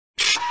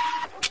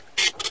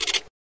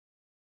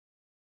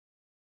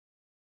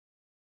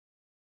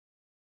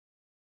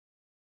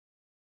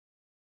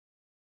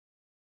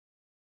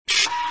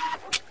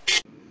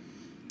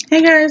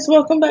Hey guys,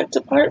 welcome back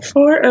to part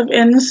 4 of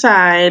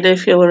Inside.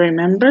 If you'll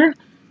remember,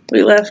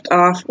 we left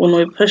off when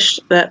we pushed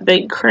that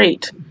big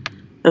crate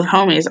of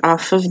homies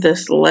off of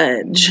this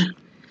ledge.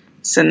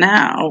 So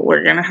now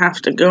we're gonna have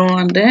to go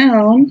on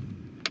down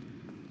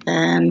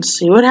and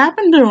see what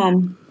happened to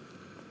them.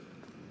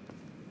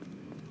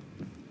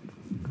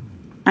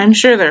 I'm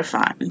sure they're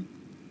fine.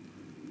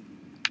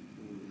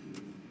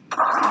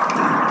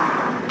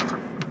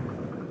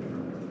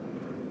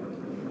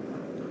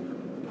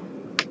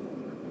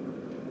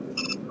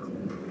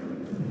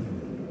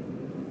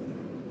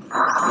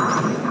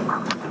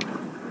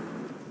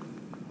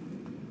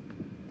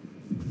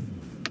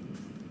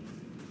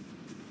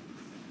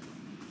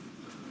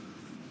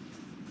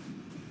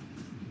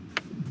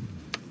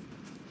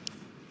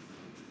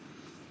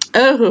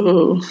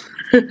 Oh,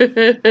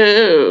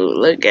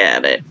 look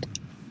at it.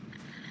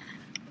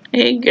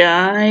 Hey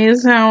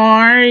guys, how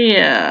are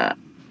ya?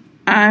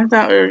 I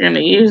thought we were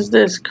gonna use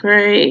this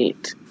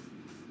crate.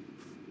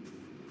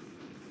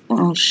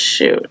 Oh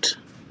shoot.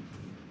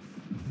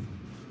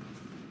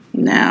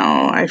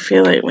 Now I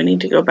feel like we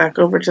need to go back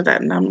over to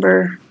that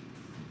number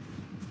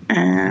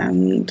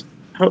and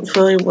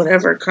hopefully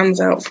whatever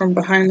comes out from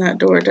behind that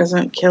door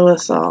doesn't kill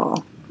us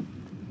all.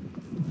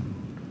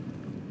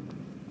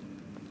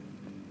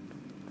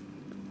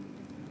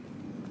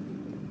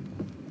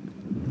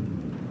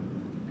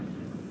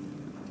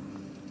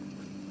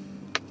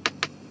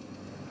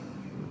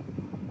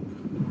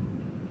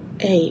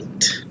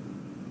 Eight.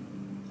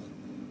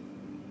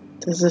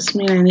 Does this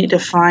mean I need to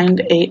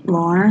find 8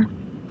 more?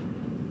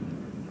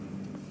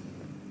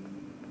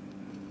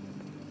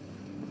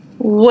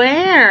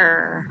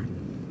 Where?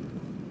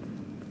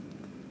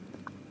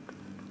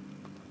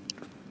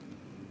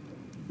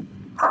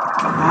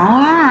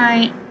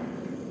 Alright.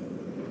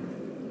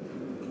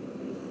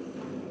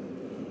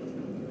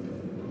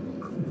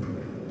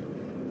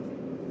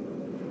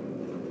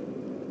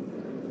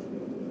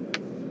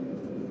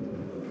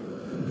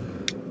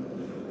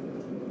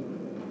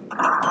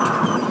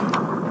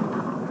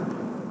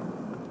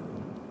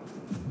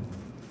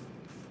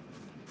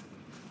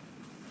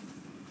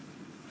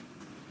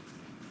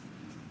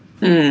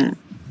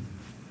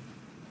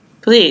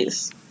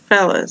 Please,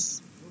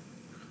 fellas.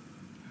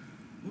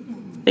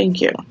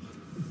 Thank you.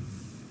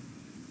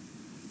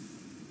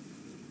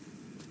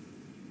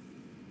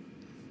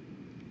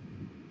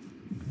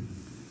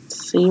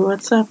 Let's see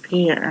what's up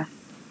here.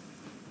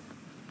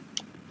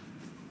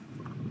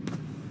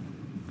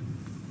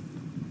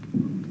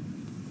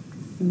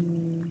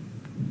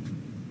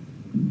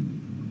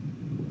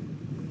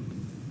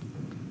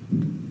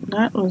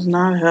 That was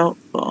not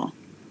helpful.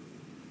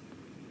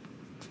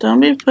 Don't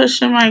be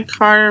pushing my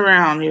cart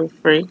around, you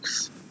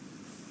freaks.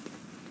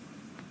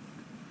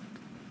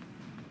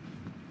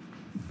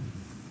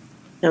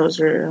 That was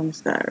rude, I'm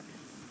sorry.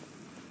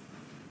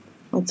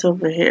 What's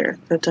over here?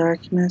 The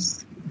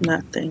darkness?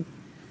 Nothing.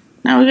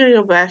 Now we gotta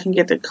go back and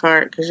get the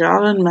cart because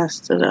y'all done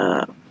messed it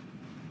up.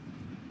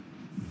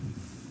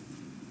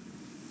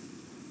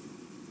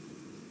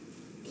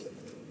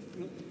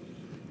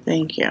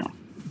 Thank you.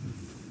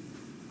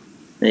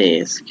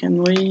 Please,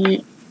 can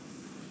we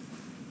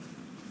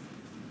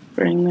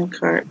bring the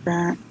cart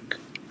back?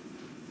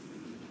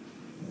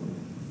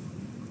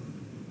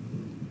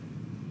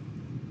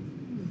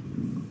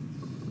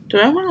 Do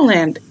I want to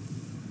land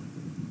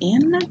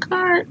in the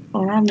cart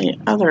or on the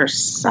other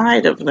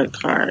side of the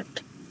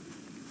cart?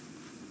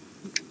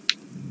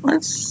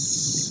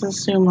 Let's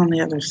assume on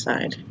the other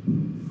side.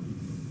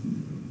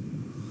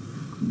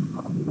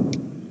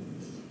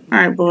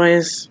 Alright,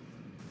 boys.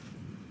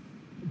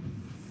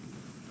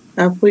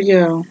 Up we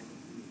go.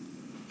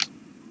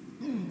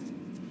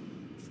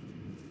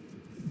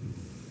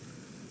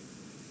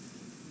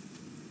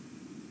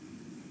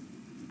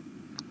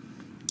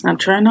 Now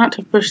try not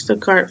to push the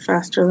cart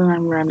faster than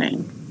I'm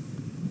running.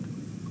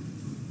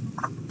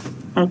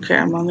 Okay,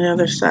 I'm on the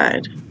other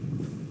side.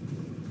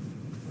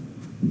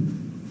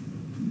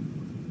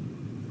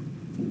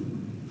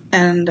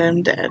 And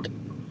I'm dead.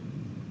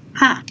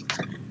 Huh.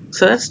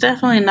 So that's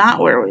definitely not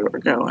where we were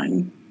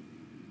going.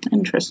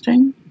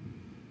 Interesting.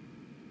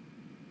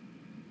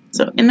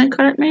 So in the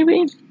cart,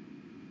 maybe?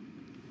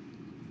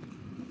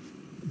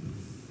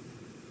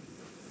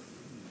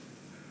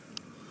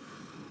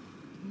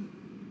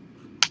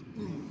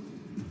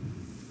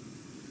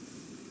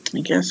 I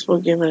guess we'll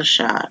give it a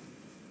shot.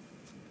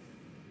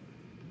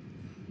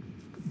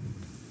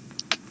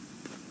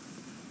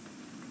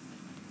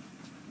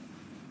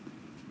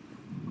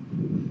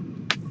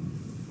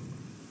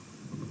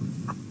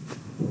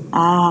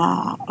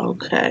 Ah,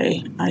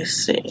 okay. I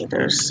see.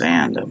 There's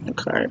sand in the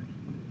cart.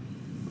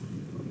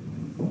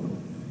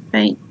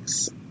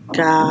 Thanks,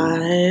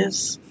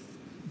 guys.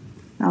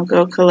 I'll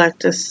go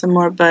collect us some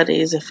more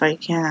buddies if I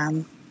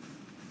can.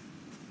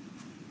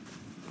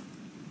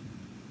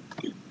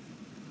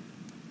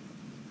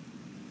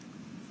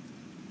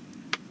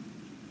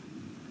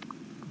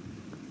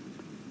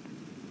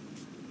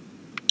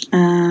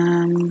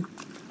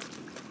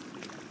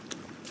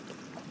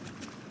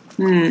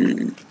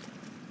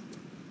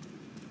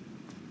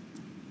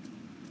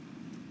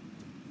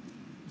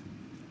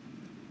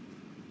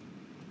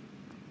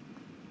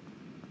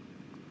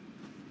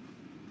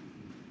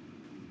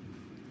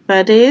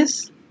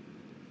 buddies?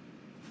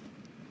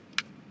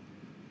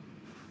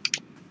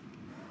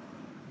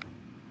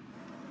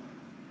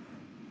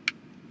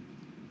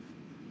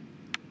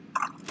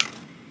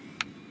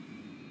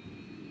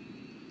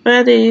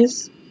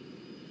 Buddies?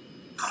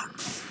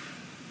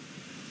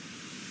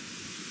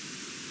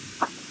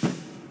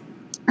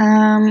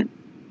 I'm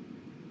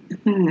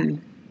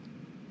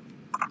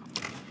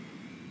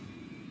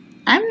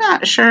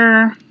not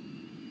sure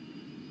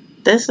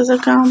this is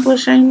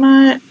accomplishing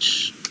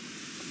much.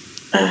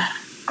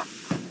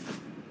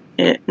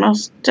 It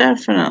most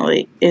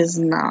definitely is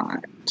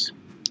not.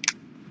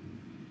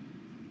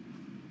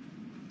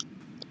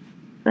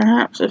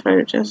 Perhaps if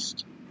I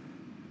just...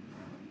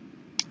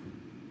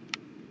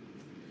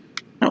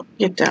 Oh,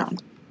 get down.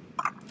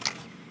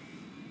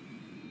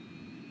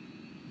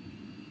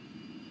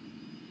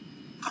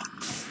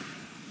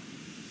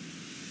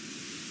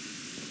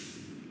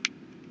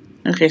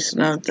 Okay, so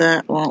now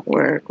that won't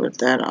work with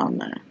that on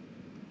there.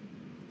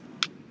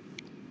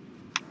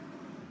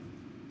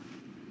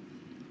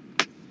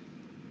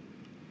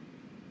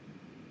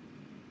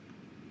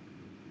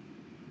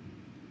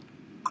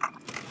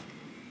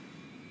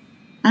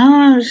 I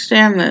don't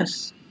understand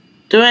this.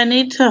 Do I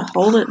need to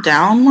hold it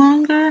down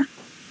longer?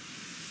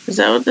 Is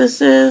that what this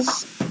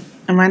is?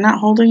 Am I not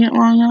holding it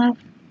long enough?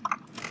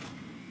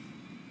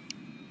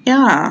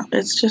 Yeah,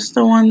 it's just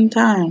the one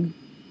time.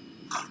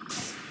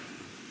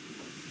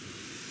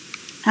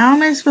 How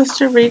am I supposed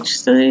to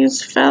reach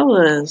these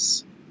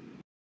fellas?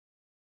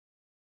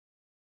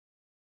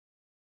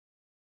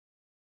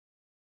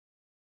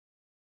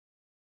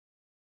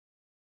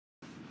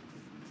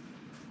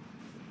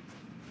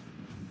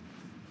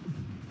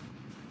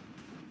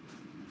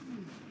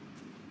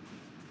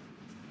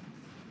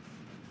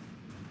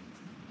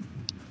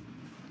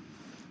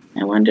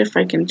 I wonder if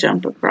I can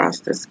jump across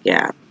this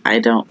gap. I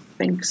don't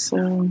think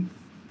so.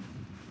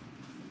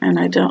 And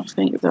I don't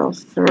think they'll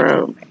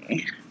throw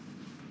me.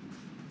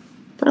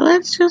 But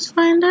let's just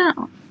find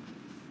out.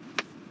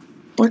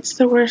 What's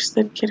the worst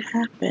that could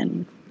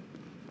happen?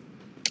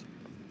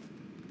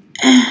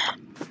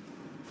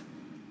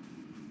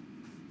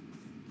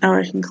 Oh,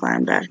 I can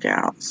climb back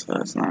out, so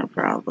that's not a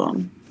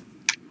problem.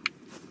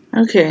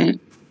 Okay.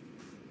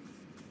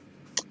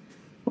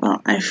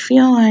 Well, I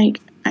feel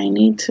like I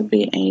need to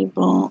be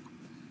able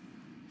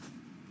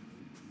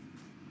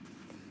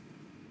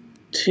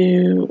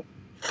to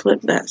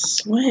flip that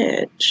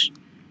switch,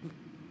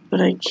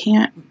 but I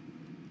can't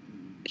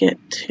get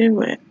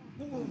to it.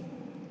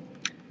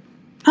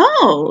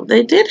 Oh,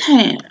 they did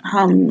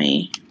hum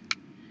me.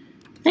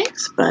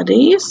 Thanks,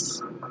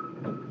 buddies.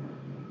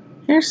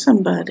 Here's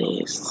some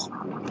buddies.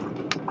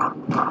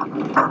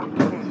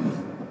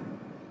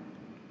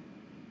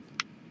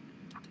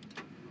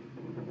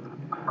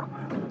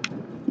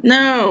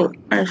 No,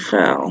 I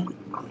fell.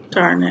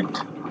 Darn it.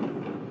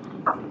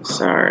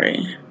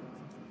 Sorry.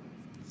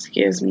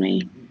 Excuse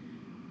me.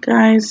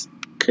 Guys,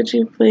 could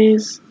you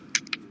please?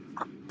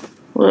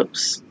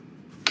 Whoops.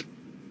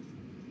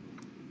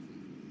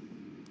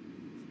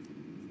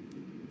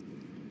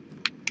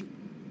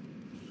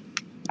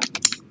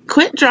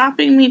 Quit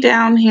dropping me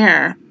down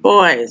here,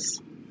 boys.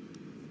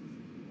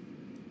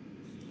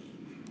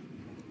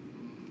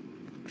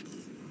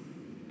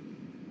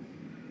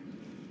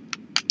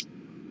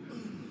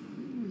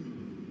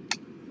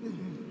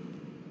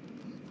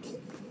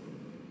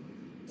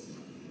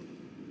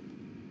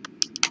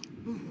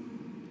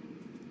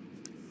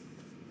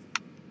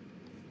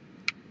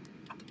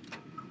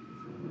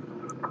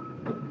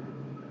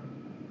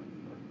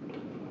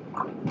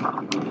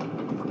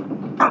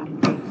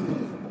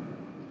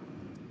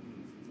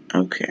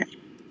 Okay.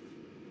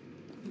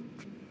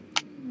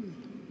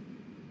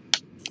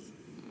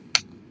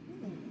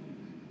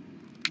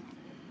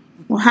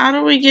 Well, how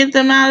do we get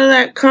them out of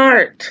that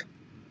cart?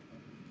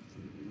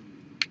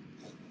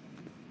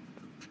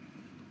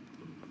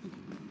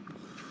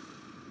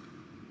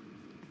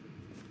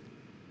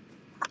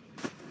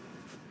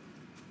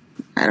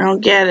 I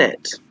don't get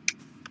it.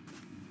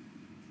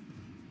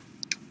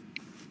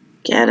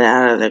 Get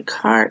out of the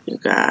cart, you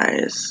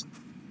guys.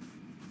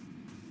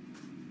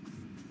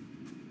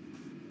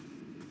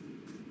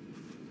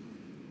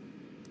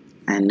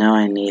 I know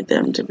I need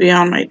them to be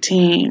on my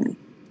team.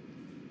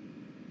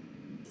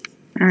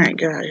 Alright,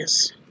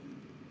 guys.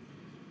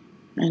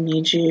 I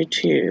need you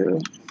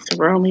to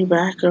throw me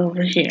back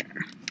over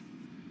here.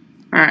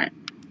 Alright.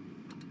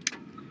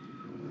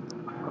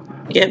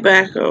 Get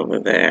back over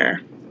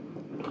there.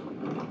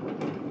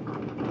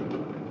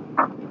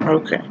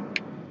 Okay.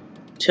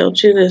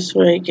 Tilt you this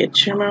way.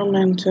 Get your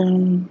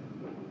momentum.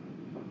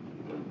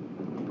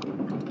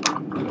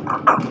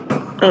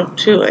 Oh,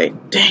 too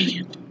late. Dang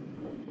it.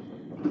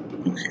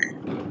 Okay.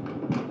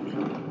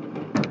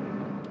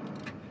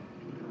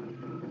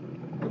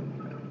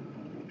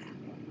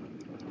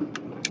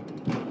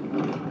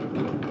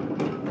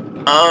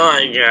 Oh,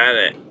 I got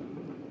it.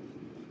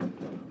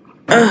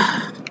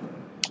 Ugh.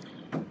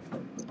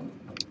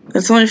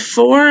 There's only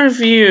 4 of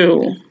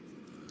you.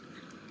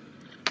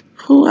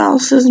 Who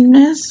else is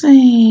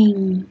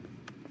missing?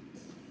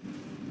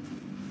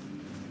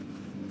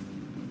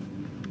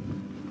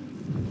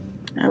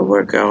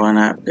 We're going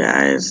up,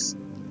 guys.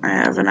 I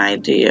have an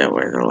idea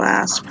where the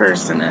last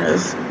person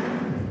is.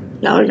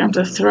 Y'all are going to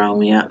have to throw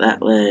me up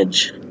that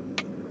ledge.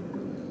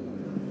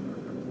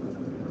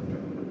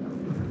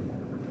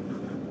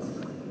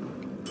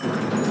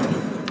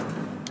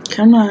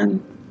 Come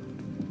on.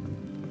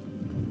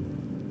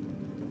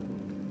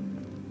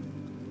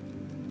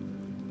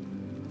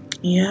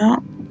 Yeah.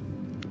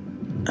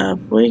 Up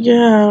we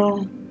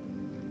go.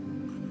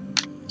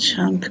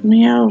 Chunk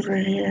me over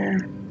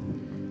here.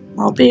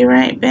 I'll be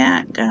right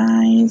back,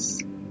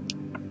 guys.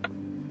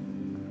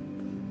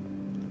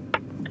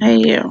 Hey,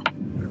 you.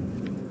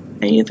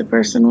 Are you the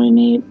person we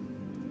need?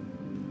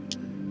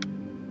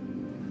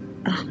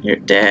 Oh, you're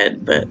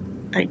dead, but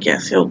I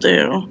guess you'll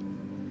do.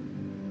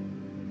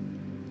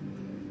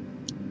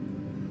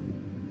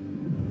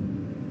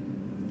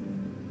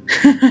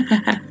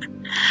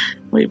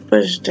 We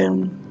pushed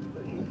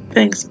him.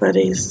 Thanks,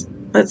 buddies.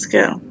 Let's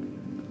go.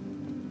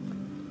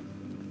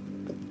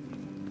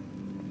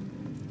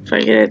 If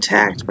I get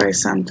attacked by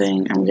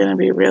something, I'm gonna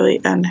be really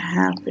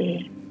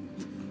unhappy.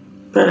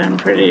 But I'm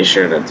pretty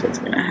sure that's what's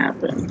gonna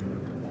happen.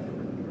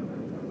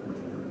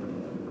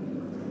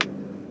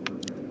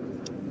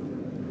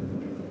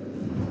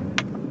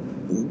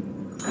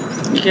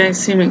 You guys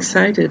seem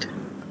excited.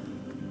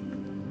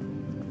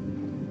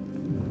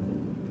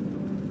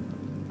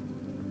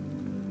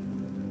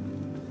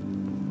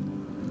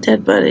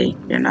 Dead buddy,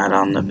 you're not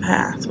on the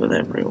path with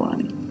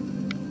everyone.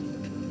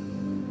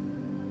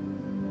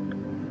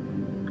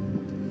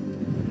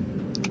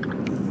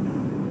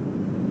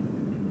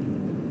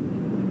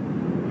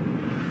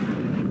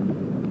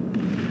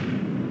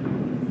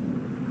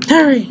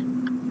 Hurry!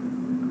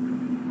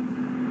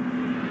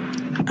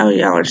 Oh,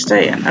 y'all are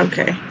staying.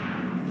 Okay.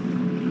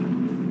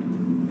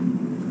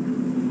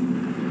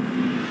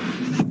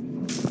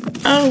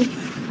 Oh.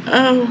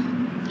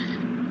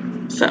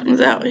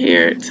 Something's out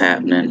here. It's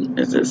happening.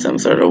 Is it some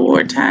sort of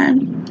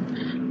wartime?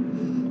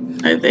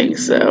 I think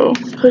so.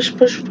 Push,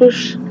 push,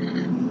 push.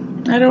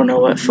 I don't know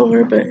what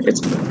for, but it's...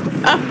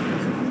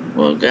 Oh!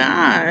 Well,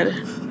 God.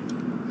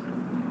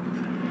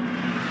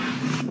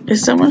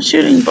 Is someone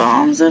shooting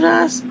bombs at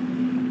us?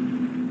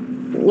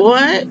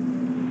 What?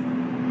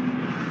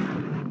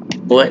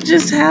 What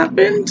just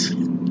happened?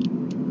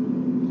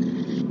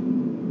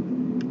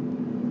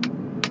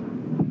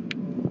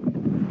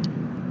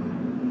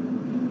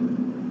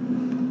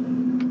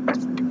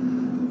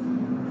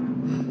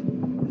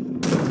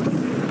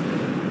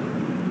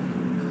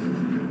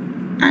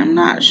 I'm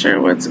not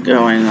sure what's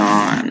going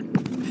on.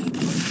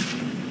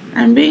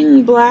 I'm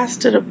being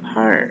blasted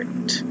apart.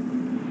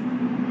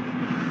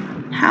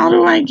 How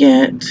do I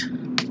get...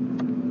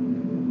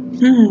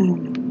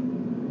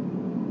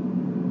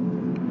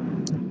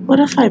 What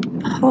if I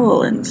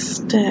pull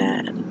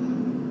instead?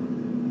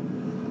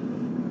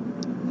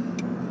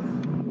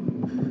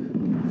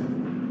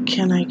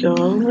 Can I go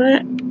over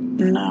it?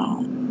 No.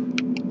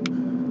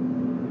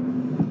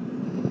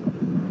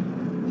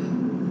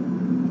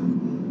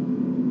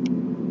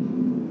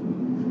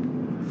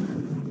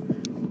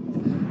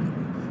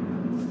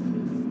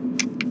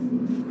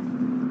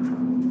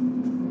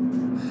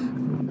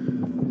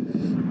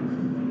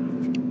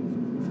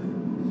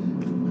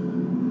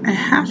 I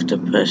have to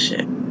push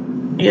it.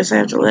 I guess I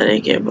have to let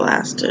it get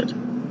blasted.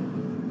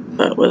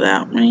 But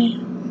without me?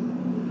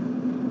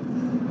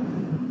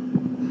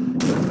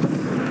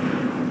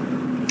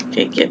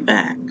 Okay, get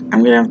back.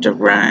 I'm gonna have to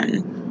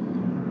run.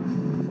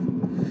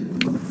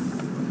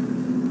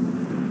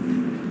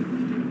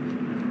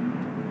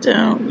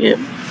 Don't get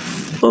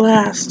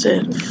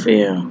blasted.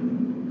 Phew.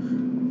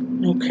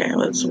 Okay,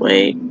 let's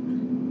wait.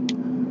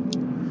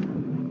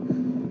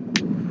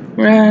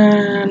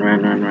 Run,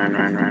 run, run, run,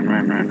 run, run,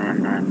 run, run,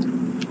 run, run.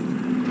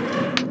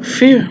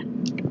 Phew.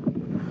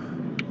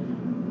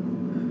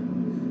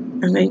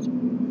 I think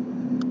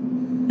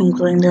I'm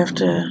going to have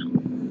to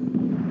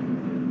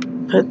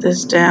put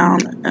this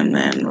down and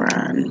then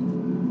run.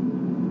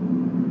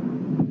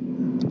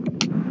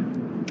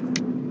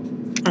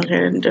 Okay, I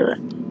didn't do it.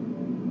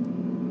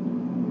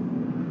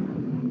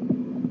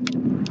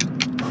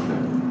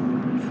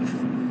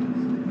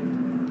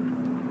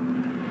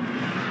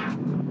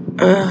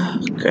 Oh,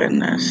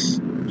 goodness.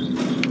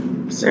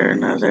 Is there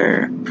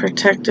another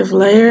protective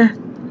layer?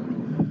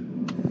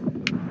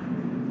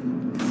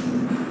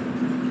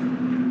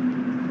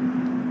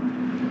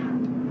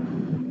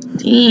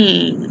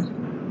 Dang.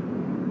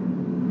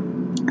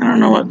 I don't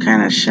know what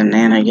kind of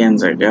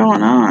shenanigans are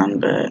going on,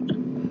 but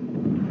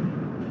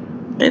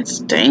it's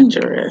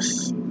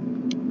dangerous.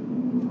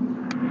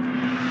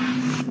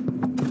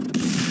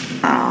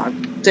 Aw,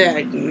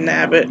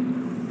 dagnabbit.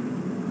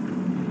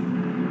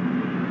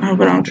 I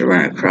hope I don't have to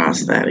run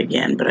across that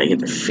again, but I get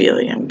the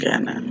feeling I'm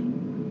gonna.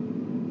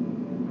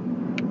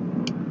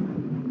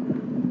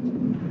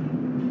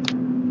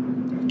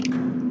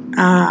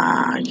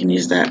 Ah, I can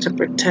use that to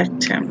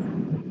protect him.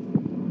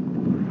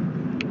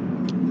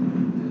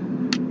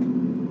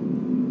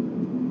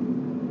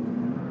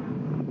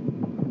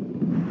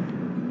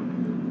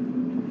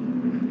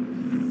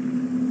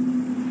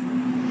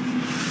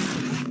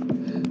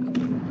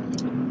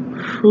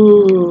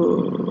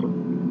 Whew.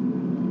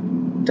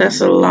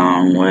 That's a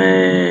long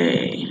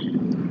way.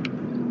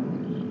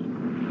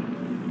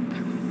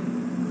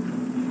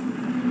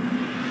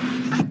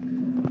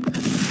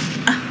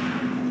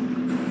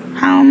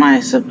 How am I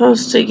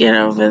supposed to get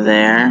over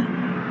there?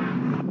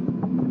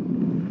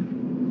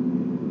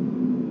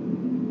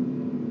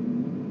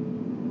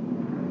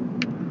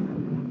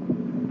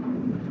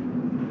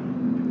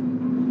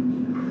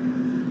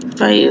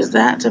 If I use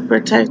that to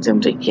protect him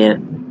to get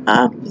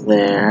up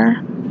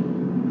there,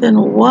 then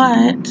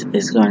what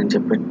is going to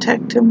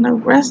protect him the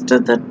rest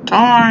of the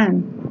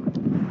time?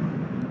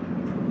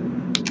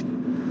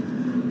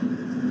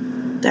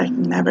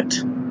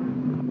 Dagnabbit.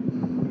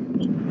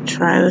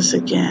 Try this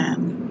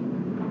again.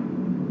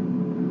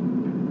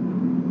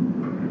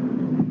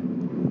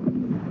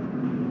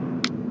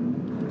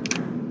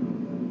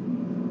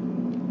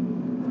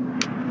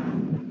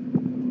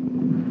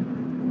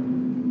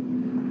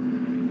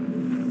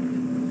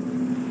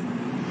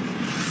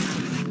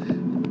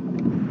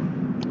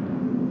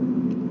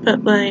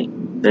 But like,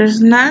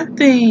 there's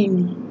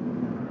nothing.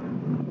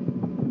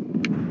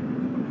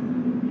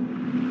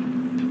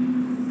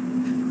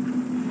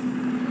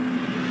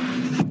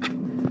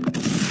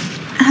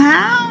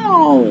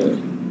 How?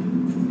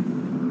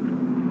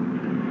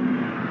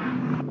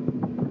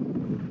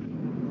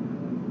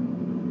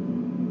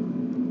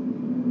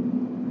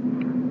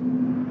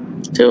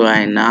 Do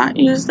I not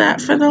use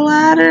that for the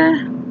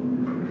ladder?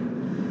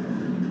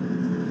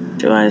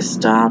 Do I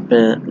stop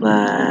it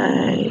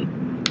like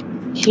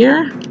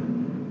here?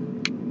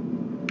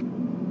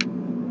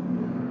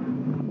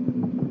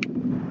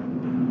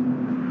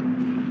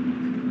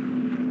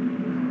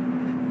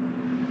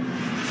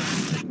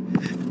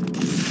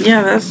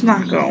 Yeah, that's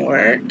not gonna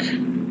work.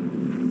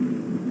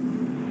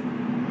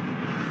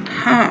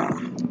 Huh.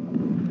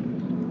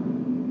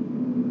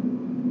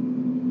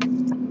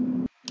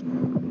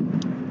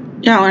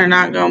 Y'all are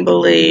not gonna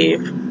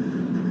believe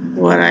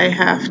what I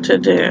have to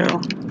do.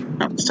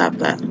 Oh, stop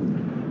that.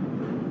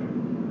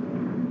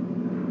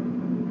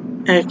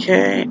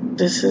 Okay,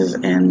 this is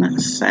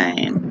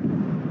insane.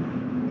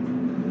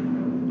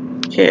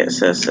 Okay, it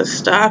says to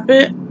stop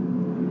it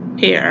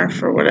here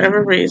for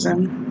whatever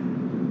reason.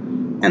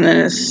 And then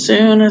as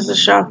soon as the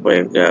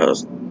shockwave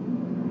goes,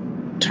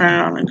 turn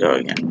it on and go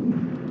again.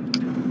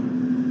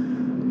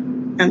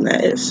 And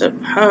that it's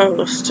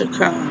supposed to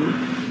come.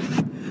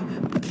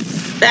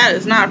 That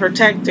is not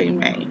protecting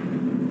me.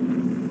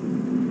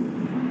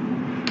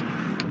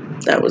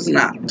 That was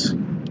not.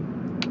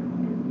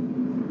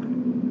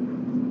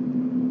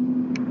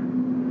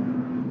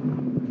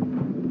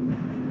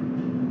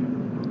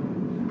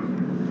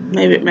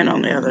 Maybe it meant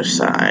on the other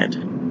side.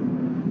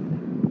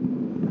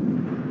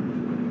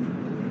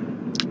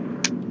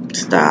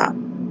 Stop.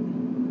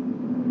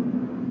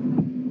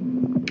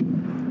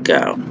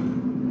 Go.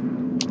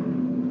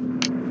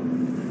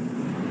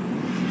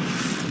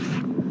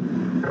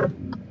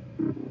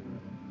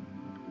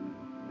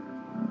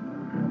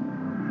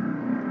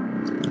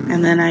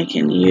 And then I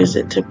can use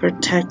it to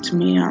protect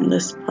me on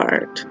this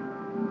part.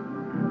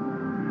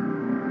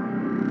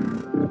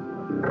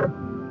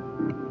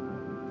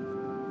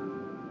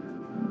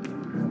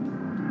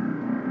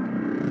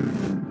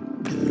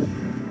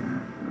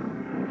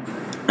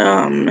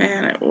 Oh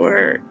man, it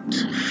worked.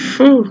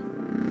 Phew.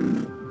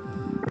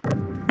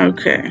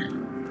 Okay.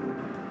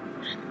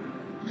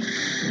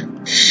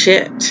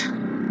 Shit.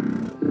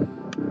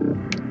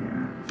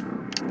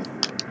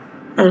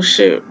 Oh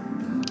shoot.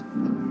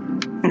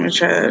 I'm gonna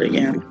try that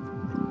again.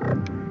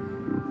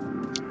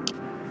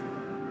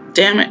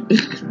 Damn it.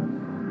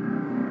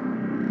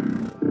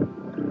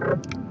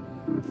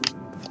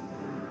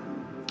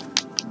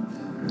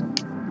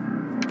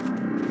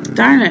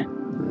 Darn it.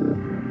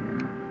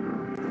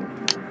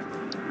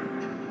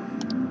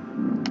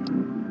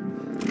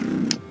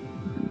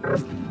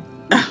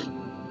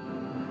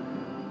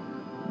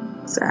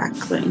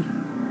 Exactly.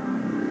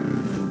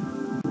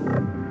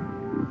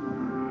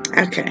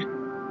 Okay.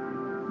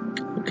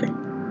 Okay.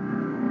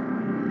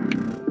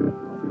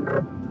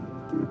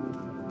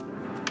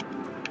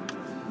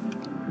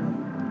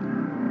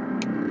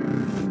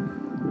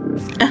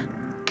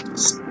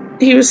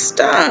 He was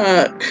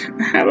stuck.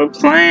 I have a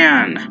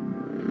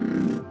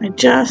plan. I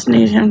just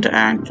need him to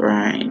act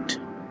right.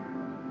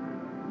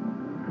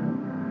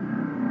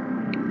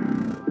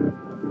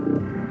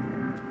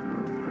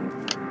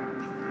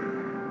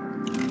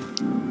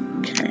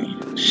 Okay.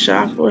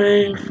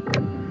 Shockwave.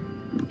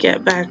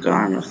 Get back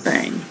on the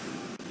thing.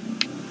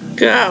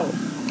 Go.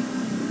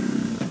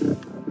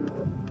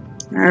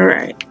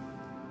 Alright.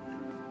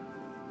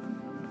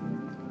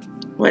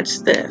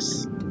 What's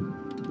this?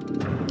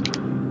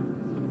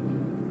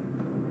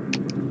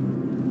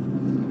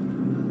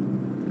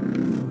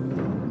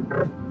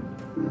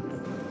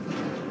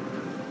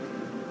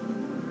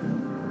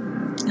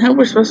 I hope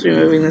we're supposed to be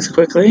moving this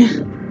quickly.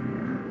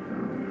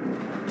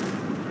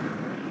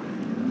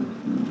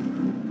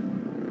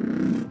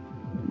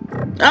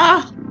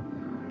 Ah!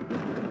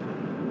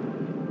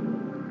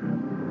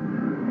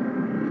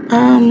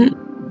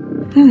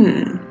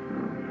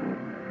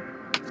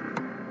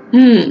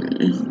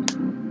 Hmm.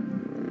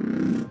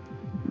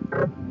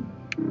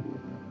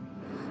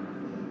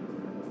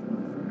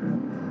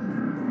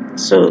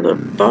 So the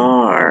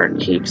bar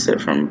keeps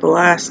it from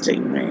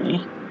blasting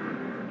me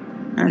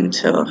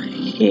until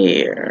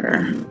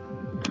here.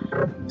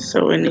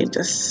 So we need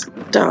to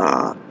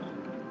stop.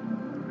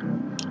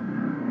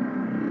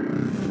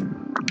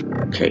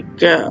 Okay,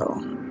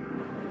 go.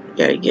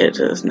 Gotta get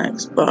to this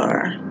next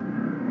bar.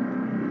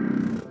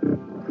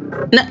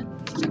 No!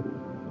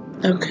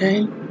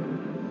 Okay.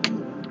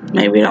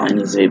 Maybe it only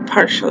needs to be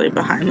partially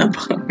behind the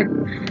bar.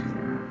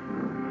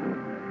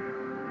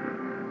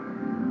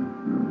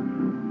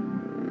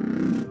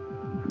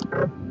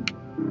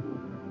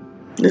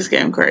 This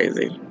game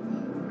crazy.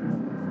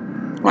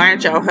 Why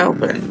aren't y'all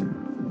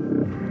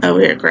helping?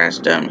 Over here, crash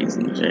dummies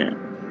and shit.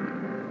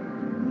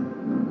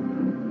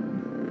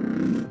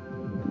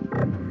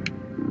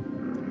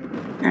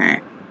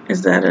 Alright.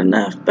 Is that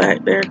enough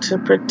back there to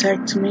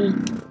protect me?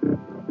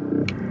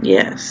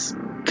 Yes.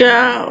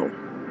 Go!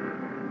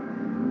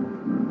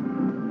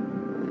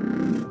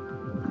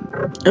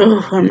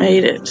 Oh, I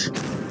made it.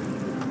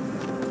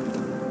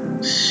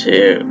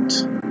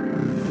 Shoot.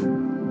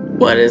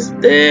 What is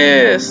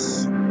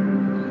this?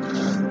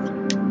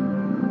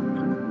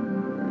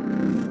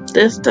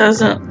 This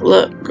doesn't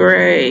look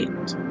great.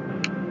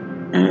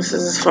 And this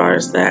is as far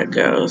as that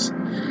goes. So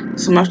I'm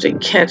gonna have to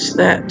catch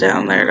that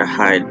down there to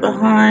hide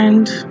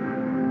behind.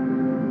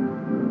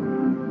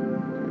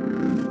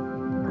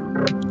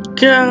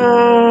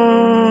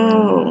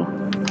 Go!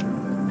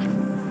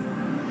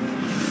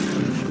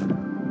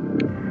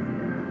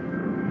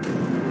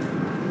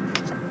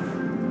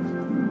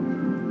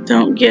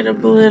 Don't get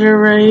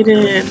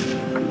obliterated.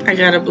 I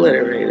got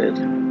obliterated.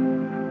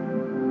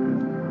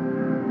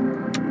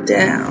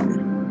 Down.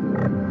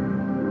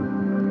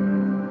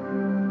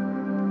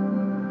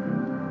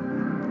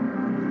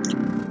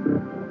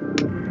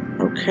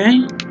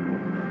 Okay.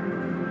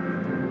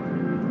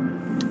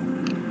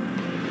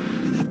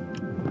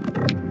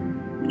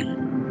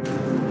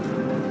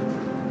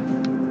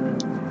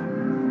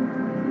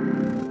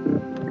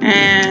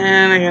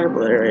 And I got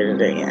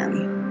obliterated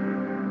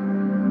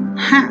again.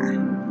 Ha!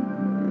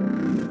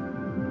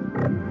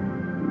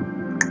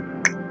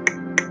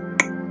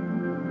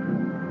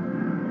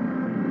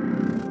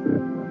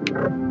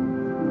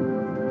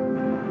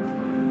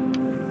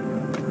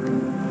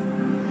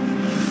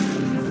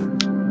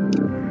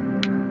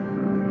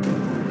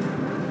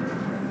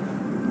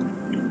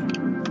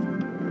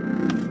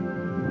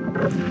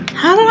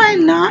 How do I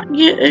not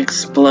get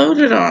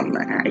exploded on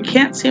there? I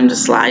can't seem to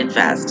slide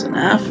fast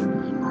enough.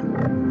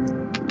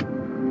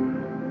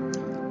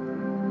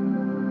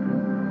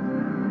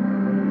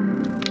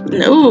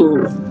 No.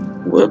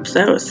 Whoops,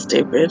 that was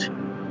stupid.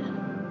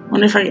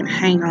 Wonder if I can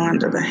hang on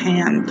to the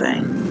hand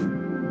thing.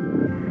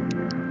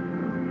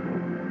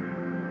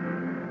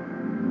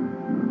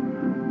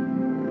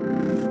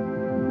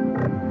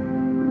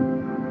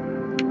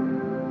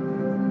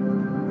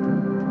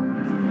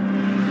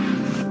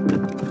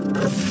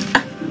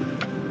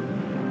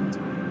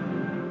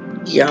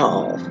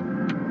 Y'all.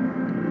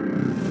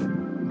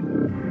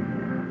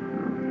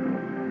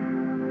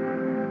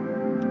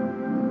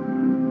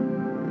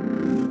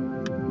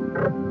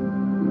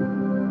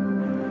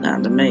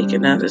 Not to make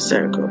another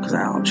circle because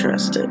I don't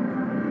trust it.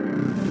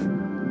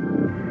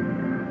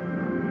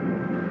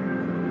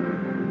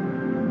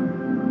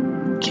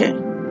 Okay.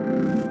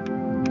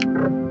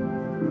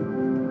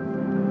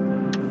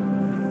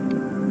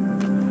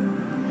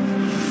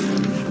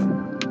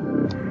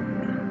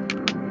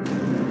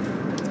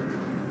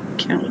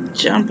 Can we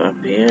jump up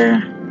here?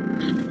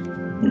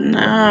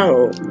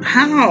 No.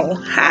 How?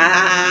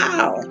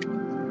 How?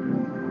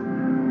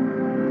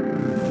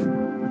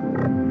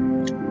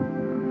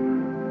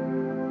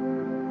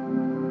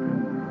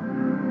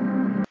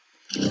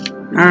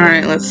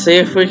 Alright, let's see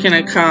if we can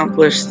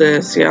accomplish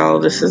this, y'all.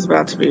 This is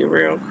about to be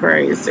real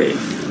crazy.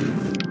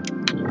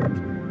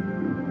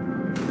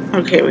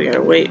 Okay, we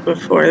gotta wait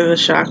before the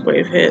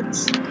shockwave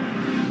hits.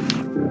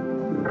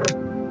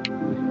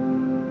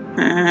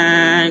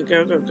 And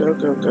go, go, go,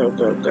 go, go,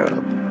 go, go.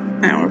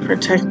 And we're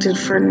protected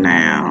for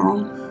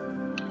now.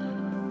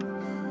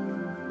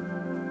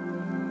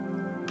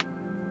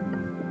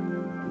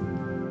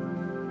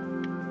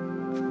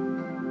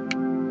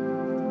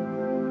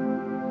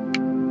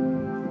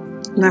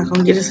 Not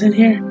gonna get us in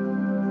here.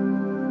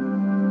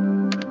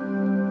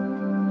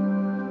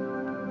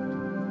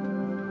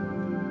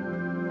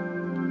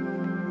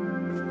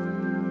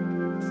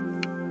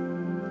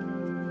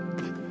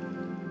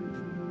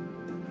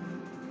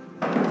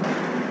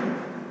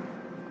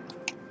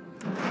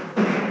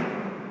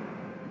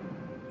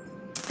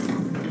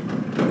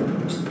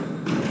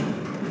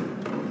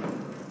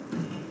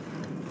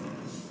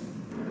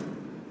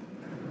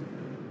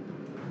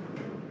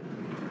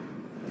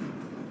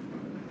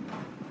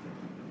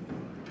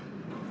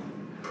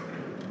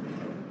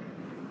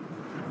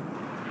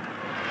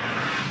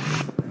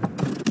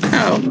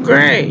 Oh,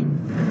 great.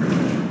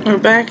 We're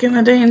back in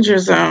the danger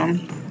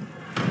zone.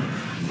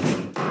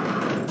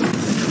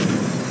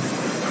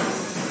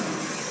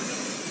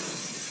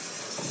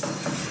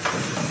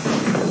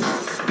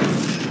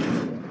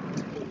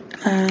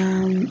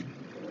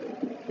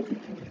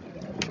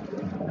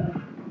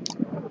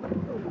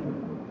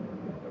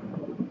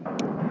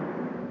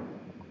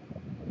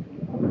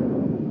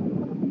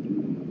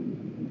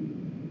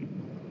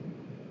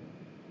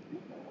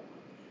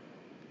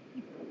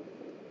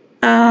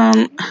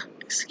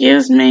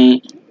 Excuse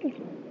me.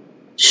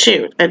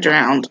 Shoot, I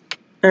drowned.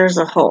 There's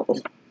a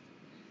hole.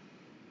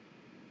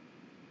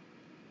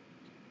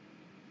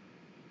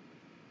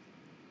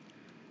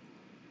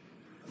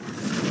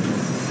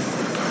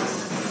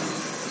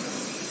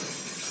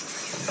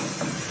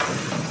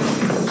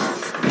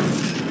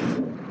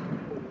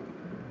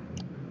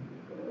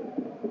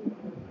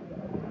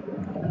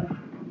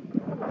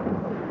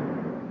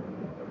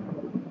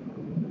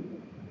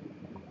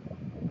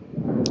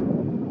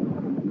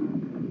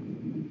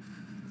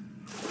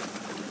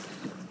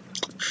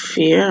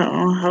 Phew,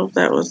 I hope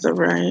that was the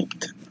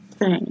right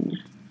thing.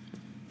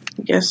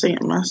 I'm guessing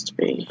it must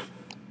be.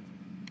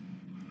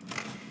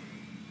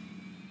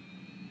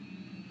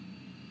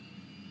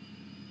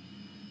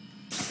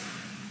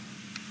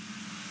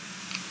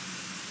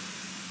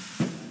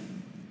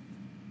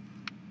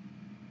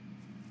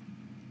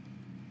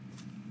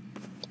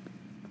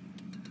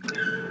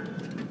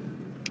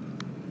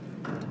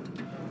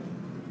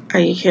 Are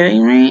you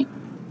kidding me?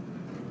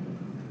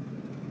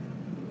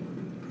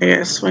 I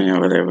gotta swing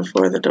over there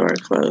before the door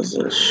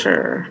closes,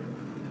 sure.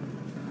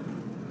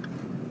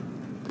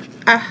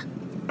 Ah,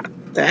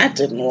 that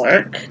didn't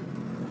work.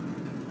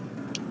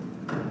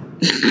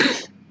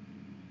 It's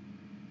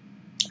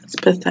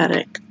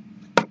pathetic.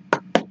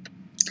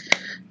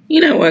 You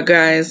know what,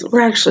 guys?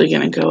 We're actually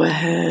gonna go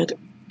ahead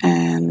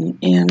and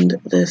end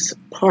this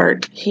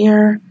part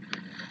here.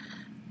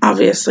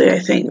 Obviously, I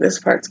think this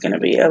part's gonna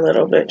be a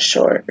little bit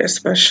short,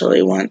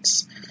 especially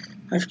once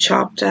I've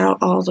chopped out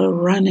all the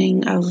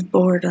running of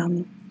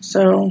boredom.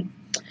 So,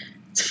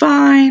 it's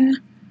fine.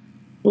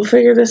 We'll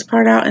figure this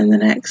part out in the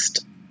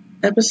next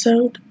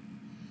episode.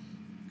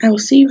 I will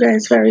see you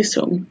guys very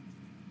soon.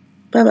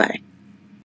 Bye-bye.